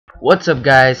What's up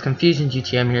guys, Confusionz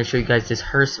UTM here to show you guys this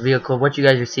Hearse vehicle. What you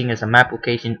guys are seeing is a map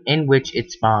location in which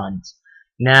it spawns.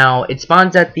 Now, it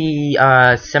spawns at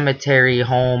the cemetery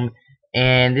home,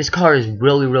 and this car is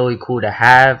really cool to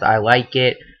have. I like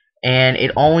it, and it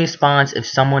only spawns if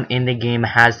someone in the game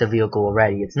has the vehicle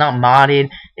already. It's not modded,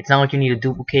 it's not like you need to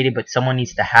duplicate it, but someone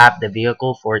needs to have the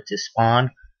vehicle for it to spawn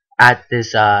at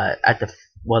this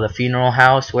the funeral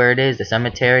house where it is, the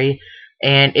cemetery.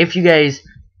 And if you guys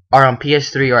are on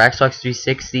PS3 or Xbox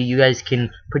 360, you guys can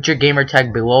put your gamer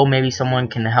tag below. Maybe someone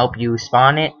can help you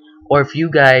spawn it. Or if you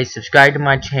guys subscribe to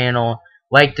my channel,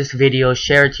 like this video,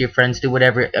 share it to your friends, do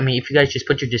whatever. I mean, if you guys just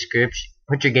put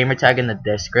your gamer tag in the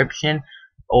description,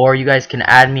 or you guys can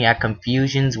add me at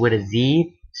Confusionz with a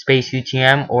Z space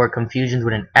UTM or Confusionz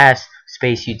with an S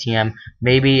space UTM.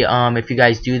 Maybe if you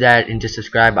guys do that and just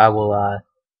subscribe, I will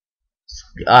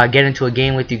get into a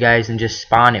game with you guys and just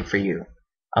spawn it for you.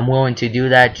 I'm willing to do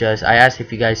that. I ask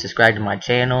if you guys subscribe to my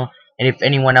channel, and if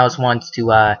anyone else wants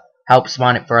to help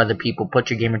spawn it for other people, put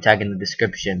your gamer tag in the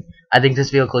description. I think this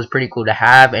vehicle is pretty cool to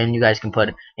have, and you guys can put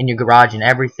it in your garage and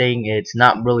everything. It's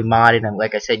not really modded, and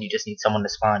like I said, you just need someone to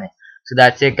spawn it. So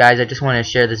that's it, guys. I just want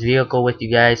to share this vehicle with you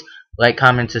guys. Like,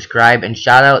 comment, subscribe, and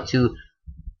shout out to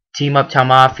Team UpTown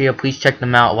Mafia. Please check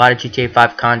them out. A lot of GTA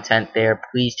 5 content there.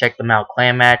 Please check them out.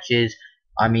 Clan matches,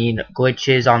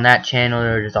 glitches on that channel.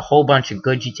 There's a whole bunch of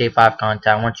good GTA 5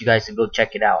 content. I want you guys to go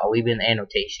check it out. I'll leave it in the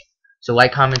annotation. So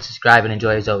like, comment, subscribe, and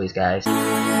enjoy as always, guys.